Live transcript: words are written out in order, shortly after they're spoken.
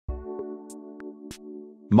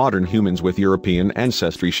Modern humans with European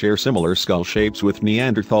ancestry share similar skull shapes with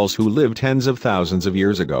Neanderthals who lived tens of thousands of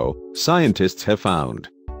years ago, scientists have found.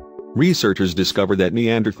 Researchers discovered that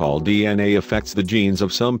Neanderthal DNA affects the genes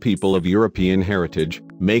of some people of European heritage,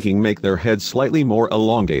 making their heads slightly more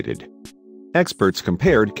elongated. Experts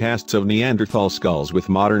compared casts of Neanderthal skulls with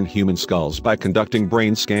modern human skulls by conducting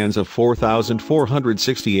brain scans of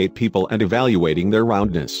 4,468 people and evaluating their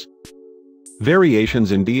roundness.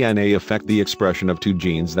 Variations in DNA affect the expression of two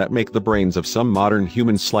genes that make the brains of some modern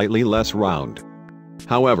humans slightly less round.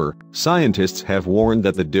 However, scientists have warned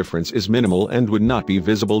that the difference is minimal and would not be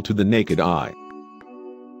visible to the naked eye.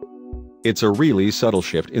 It's a really subtle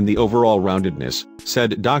shift in the overall roundedness,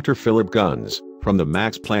 said Dr. Philipp Gunz, from the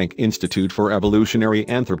Max Planck Institute for Evolutionary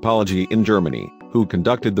Anthropology in Germany, who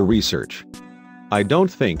conducted the research. I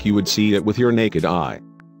don't think you would see it with your naked eye.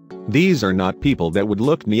 These are not people that would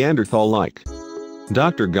look Neanderthal-like.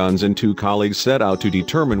 Dr. Gunz and two colleagues set out to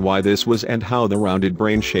determine why this was and how the rounded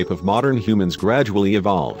brain shape of modern humans gradually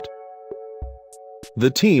evolved.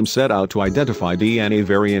 The team set out to identify DNA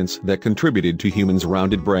variants that contributed to humans'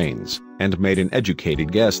 rounded brains, and made an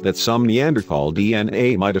educated guess that some Neanderthal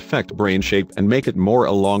DNA might affect brain shape and make it more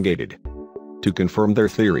elongated. To confirm their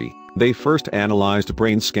theory, they first analyzed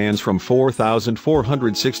brain scans from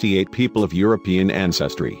 4,468 people of European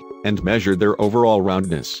ancestry, and measured their overall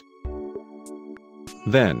roundness.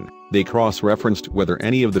 Then, they cross-referenced whether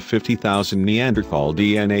any of the 50,000 Neanderthal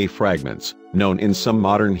DNA fragments, known in some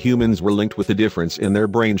modern humans, were linked with a difference in their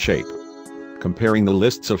brain shape. Comparing the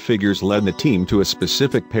lists of figures led the team to a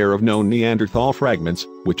specific pair of known Neanderthal fragments,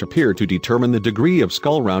 which appear to determine the degree of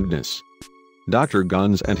skull roundness. Dr.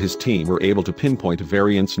 Gunz and his team were able to pinpoint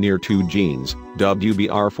variants near two genes,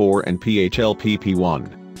 WBR4 and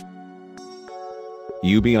PHLPP1.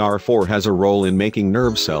 UBR4 has a role in making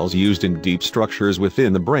nerve cells used in deep structures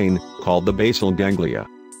within the brain, called the basal ganglia.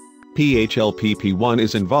 PHLPP1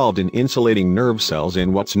 is involved in insulating nerve cells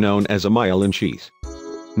in what's known as a myelin sheath.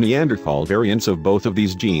 Neanderthal variants of both of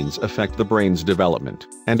these genes affect the brain's development,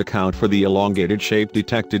 and account for the elongated shape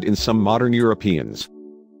detected in some modern Europeans.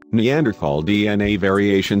 Neanderthal DNA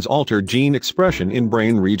variations alter gene expression in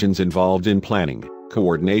brain regions involved in planning,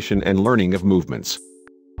 coordination and learning of movements.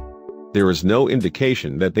 There is no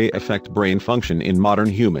indication that they affect brain function in modern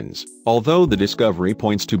humans, although the discovery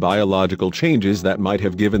points to biological changes that might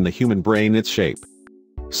have given the human brain its shape.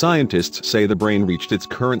 Scientists say the brain reached its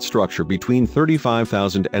current structure between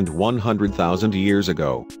 35,000 and 100,000 years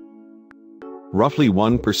ago. Roughly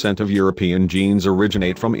 1% of European genes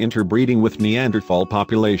originate from interbreeding with Neanderthal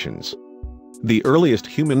populations. The earliest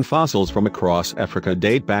human fossils from across Africa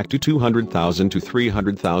date back to 200,000 to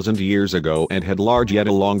 300,000 years ago and had large yet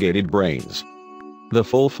elongated brains. The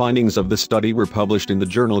full findings of the study were published in the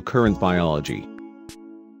journal Current Biology.